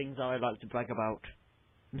just things I like to brag about.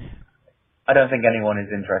 I don't think anyone is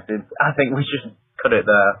interested. I think we should cut it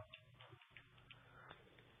there.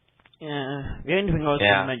 Yeah, the only thing I was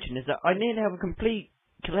going to mention is that I nearly have a complete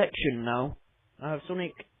collection now. I have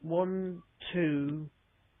Sonic 1, 2,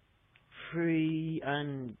 3,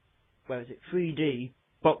 and... where is it? 3D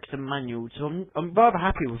box and manual. So I'm rather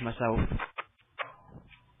happy with myself.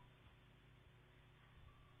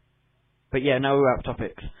 But yeah, now we're out of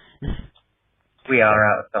topics. We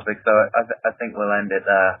are out of topic, so I think we'll end it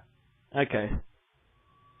there. Okay.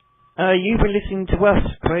 You've been listening to us,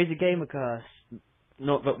 Crazy Gamercast.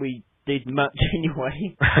 Not that we did much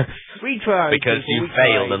anyway. We tried. Because you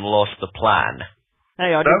failed and lost the plan.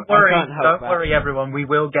 Hey, I don't can't worry, everyone. We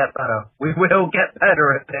will get better. We will get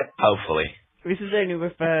better at this. Hopefully. This is only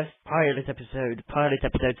the first pilot episode. Pilot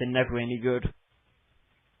episodes are never any good.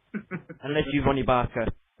 Unless you're Ronnie Barker,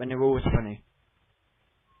 when they're always funny.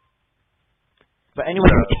 But anyway,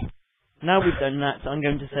 now we've done that, I'm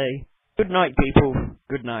going to say, good night, people.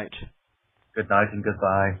 Good night. Good night and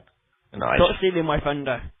goodbye. Good night. Stop stealing my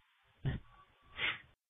thunder.